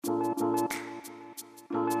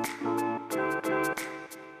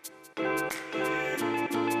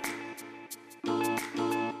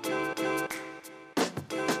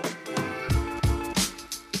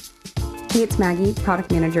Hey, it's Maggie, product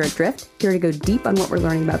manager at Drift, here to go deep on what we're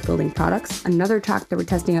learning about building products, another track that we're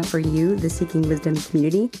testing out for you, the Seeking Wisdom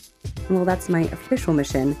community. And well, that's my official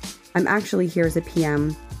mission. I'm actually here as a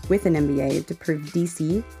PM with an MBA to prove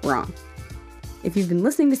DC wrong. If you've been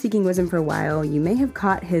listening to Seeking Wisdom for a while, you may have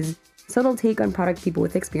caught his subtle take on product people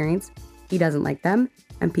with experience. He doesn't like them,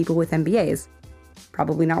 and people with MBAs.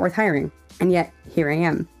 Probably not worth hiring. And yet, here I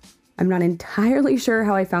am. I'm not entirely sure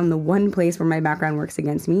how I found the one place where my background works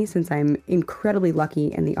against me, since I'm incredibly lucky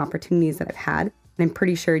in the opportunities that I've had. And I'm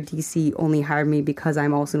pretty sure DC only hired me because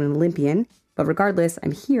I'm also an Olympian. But regardless,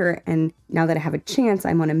 I'm here, and now that I have a chance,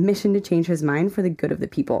 I'm on a mission to change his mind for the good of the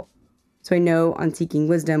people. So I know on Seeking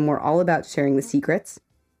Wisdom, we're all about sharing the secrets.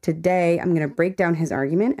 Today, I'm going to break down his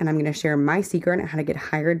argument, and I'm going to share my secret on how to get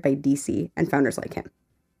hired by DC and founders like him.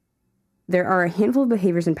 There are a handful of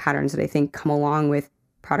behaviors and patterns that I think come along with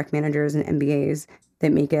product managers and MBAs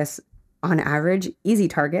that make us, on average, easy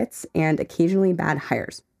targets and occasionally bad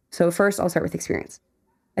hires. So first, I'll start with experience.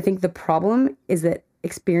 I think the problem is that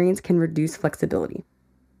experience can reduce flexibility.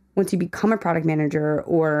 Once you become a product manager,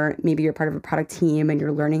 or maybe you're part of a product team and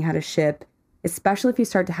you're learning how to ship, especially if you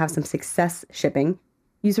start to have some success shipping,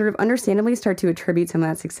 you sort of understandably start to attribute some of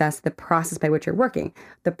that success to the process by which you're working,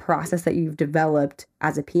 the process that you've developed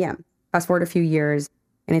as a PM. Fast forward a few years,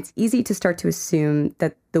 and it's easy to start to assume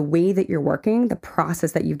that the way that you're working, the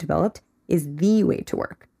process that you've developed, is the way to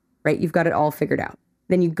work, right? You've got it all figured out.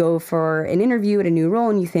 Then you go for an interview at a new role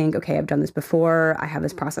and you think, okay, I've done this before. I have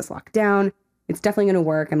this process locked down. It's definitely going to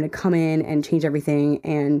work. I'm going to come in and change everything.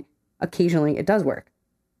 And occasionally it does work.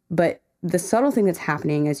 But the subtle thing that's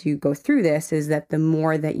happening as you go through this is that the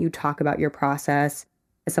more that you talk about your process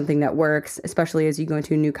as something that works, especially as you go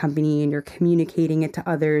into a new company and you're communicating it to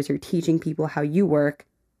others, you're teaching people how you work,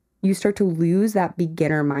 you start to lose that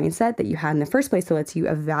beginner mindset that you had in the first place that lets you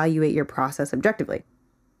evaluate your process objectively.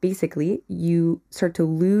 Basically, you start to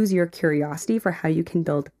lose your curiosity for how you can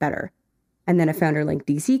build better. And then a founder like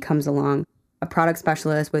DC comes along, a product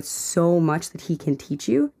specialist with so much that he can teach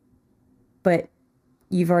you, but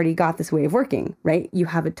you've already got this way of working, right? You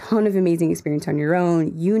have a ton of amazing experience on your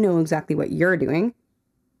own. You know exactly what you're doing.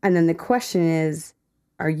 And then the question is,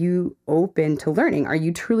 are you open to learning? Are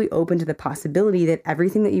you truly open to the possibility that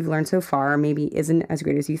everything that you've learned so far maybe isn't as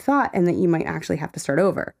great as you thought and that you might actually have to start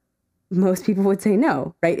over? Most people would say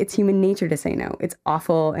no, right? It's human nature to say no. It's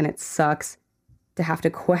awful and it sucks to have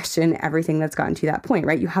to question everything that's gotten to that point,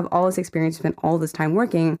 right? You have all this experience, spent all this time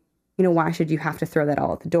working. Why should you have to throw that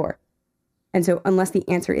all at the door? And so unless the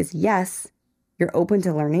answer is yes, you're open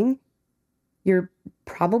to learning, you're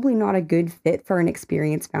probably not a good fit for an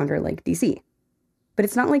experienced founder like DC. But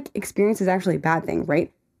it's not like experience is actually a bad thing,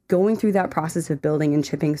 right? Going through that process of building and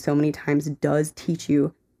shipping so many times does teach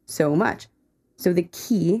you so much. So the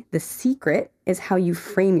key, the secret, is how you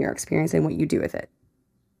frame your experience and what you do with it.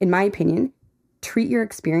 In my opinion, treat your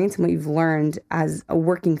experience and what you've learned as a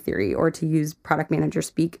working theory, or to use product manager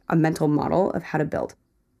speak, a mental model of how to build.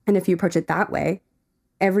 And if you approach it that way,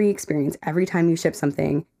 every experience, every time you ship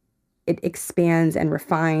something, it expands and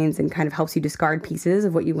refines and kind of helps you discard pieces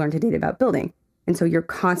of what you learned to date about building. And so you're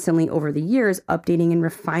constantly, over the years, updating and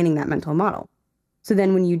refining that mental model. So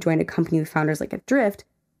then when you join a company with founders like at Drift,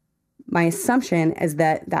 my assumption is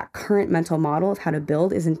that that current mental model of how to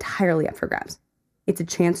build is entirely up for grabs. It's a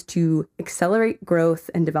chance to accelerate growth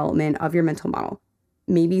and development of your mental model.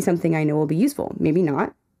 Maybe something I know will be useful, maybe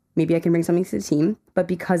not. Maybe I can bring something to the team. But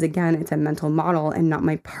because, again, it's a mental model and not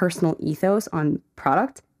my personal ethos on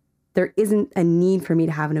product, there isn't a need for me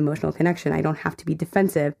to have an emotional connection. I don't have to be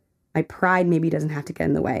defensive. My pride maybe doesn't have to get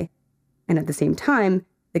in the way. And at the same time,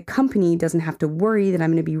 the company doesn't have to worry that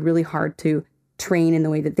I'm going to be really hard to train in the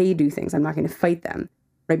way that they do things. I'm not going to fight them,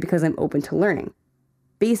 right? Because I'm open to learning.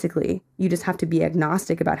 Basically, you just have to be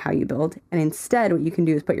agnostic about how you build. And instead, what you can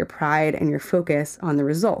do is put your pride and your focus on the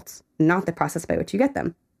results, not the process by which you get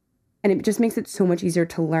them. And it just makes it so much easier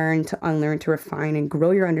to learn, to unlearn, to refine, and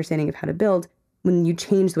grow your understanding of how to build when you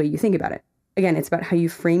change the way you think about it. Again, it's about how you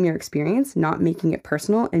frame your experience, not making it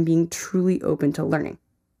personal, and being truly open to learning.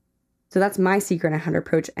 So that's my secret on how to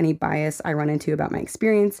approach any bias I run into about my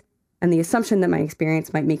experience, and the assumption that my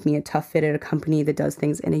experience might make me a tough fit at a company that does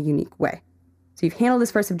things in a unique way. So you've handled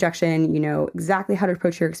this first objection, you know exactly how to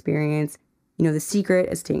approach your experience, you know the secret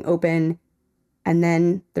is staying open, and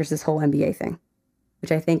then there's this whole MBA thing,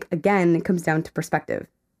 which I think, again, it comes down to perspective.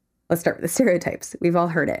 Let's start with the stereotypes. We've all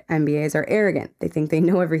heard it. MBAs are arrogant. They think they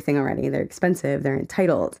know everything already. They're expensive. They're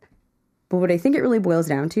entitled. But what I think it really boils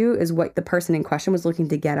down to is what the person in question was looking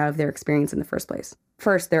to get out of their experience in the first place.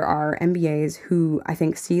 First, there are MBAs who I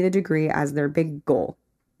think see the degree as their big goal.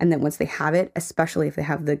 And then once they have it, especially if they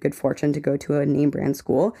have the good fortune to go to a name brand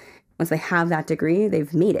school, Once they have that degree,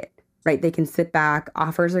 they've made it, right? They can sit back,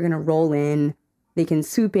 offers are going to roll in, they can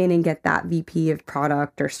swoop in and get that VP of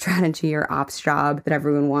product or strategy or ops job that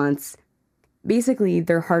everyone wants. Basically,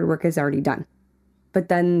 their hard work is already done. But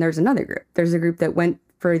then there's another group. There's a group that went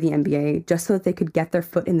for the MBA just so that they could get their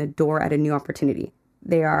foot in the door at a new opportunity.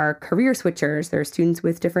 They are career switchers. They're students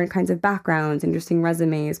with different kinds of backgrounds, interesting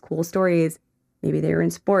resumes, cool stories. Maybe they were in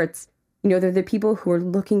sports. They're the people who are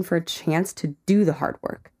looking for a chance to do the hard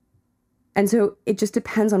work. And so it just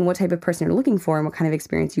depends on what type of person you're looking for and what kind of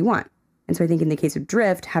experience you want. And so I think in the case of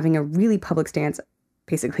Drift, having a really public stance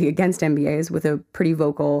basically against MBAs with a pretty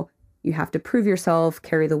vocal, you have to prove yourself,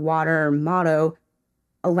 carry the water motto,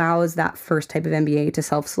 allows that first type of MBA to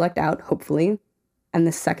self-select out, hopefully, and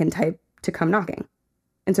the second type to come knocking.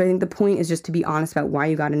 And so I think the point is just to be honest about why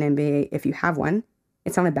you got an MBA if you have one.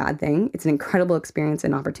 It's not a bad thing. It's an incredible experience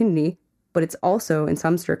and opportunity, but it's also, in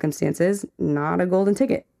some circumstances, not a golden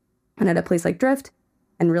ticket. And at a place like Drift,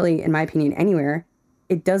 and really, in my opinion, anywhere,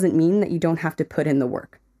 it doesn't mean that you don't have to put in the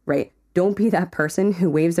work, right? Don't be that person who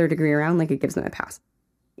waves their degree around like it gives them a pass.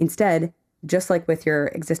 Instead, just like with your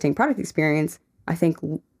existing product experience, I think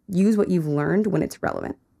use what you've learned when it's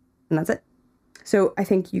relevant. And that's it. So I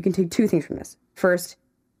think you can take two things from this. First,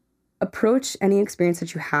 approach any experience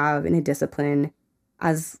that you have in a discipline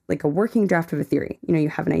as like a working draft of a theory. You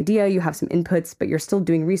have an idea, you have some inputs, but you're still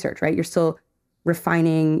doing research, right? You're still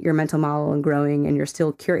refining your mental model and growing, and you're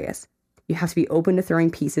still curious. You have to be open to throwing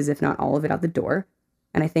pieces, if not all of it, out the door.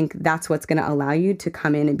 And I think that's what's going to allow you to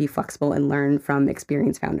come in and be flexible and learn from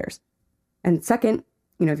experienced founders. And second,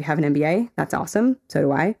 if you have an MBA, that's awesome. So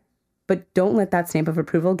do I. But don't let that stamp of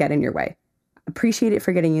approval get in your way. Appreciate it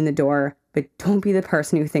for getting you in the door, but don't be the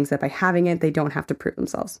person who thinks that by having it, they don't have to prove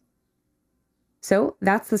themselves. So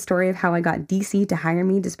that's the story of how I got DC to hire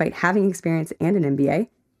me despite having experience and an MBA.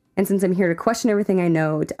 And since I'm here to question everything I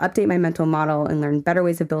know, to update my mental model and learn better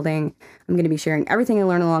ways of building, I'm going to be sharing everything I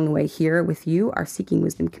learned along the way here with you, our Seeking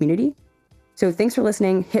Wisdom community. So thanks for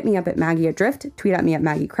listening. Hit me up at Maggie at Drift. Tweet at me at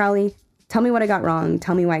Maggie Crowley. Tell me what I got wrong.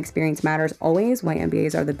 Tell me why experience matters always, why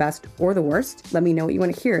MBAs are the best or the worst. Let me know what you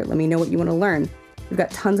want to hear. Let me know what you want to learn. We've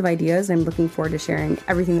got tons of ideas. I'm looking forward to sharing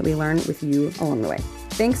everything that we learn with you along the way.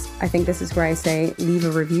 Thanks. I think this is where I say leave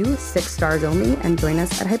a review, 6 stars only, and join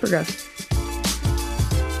us at Hypergrowth.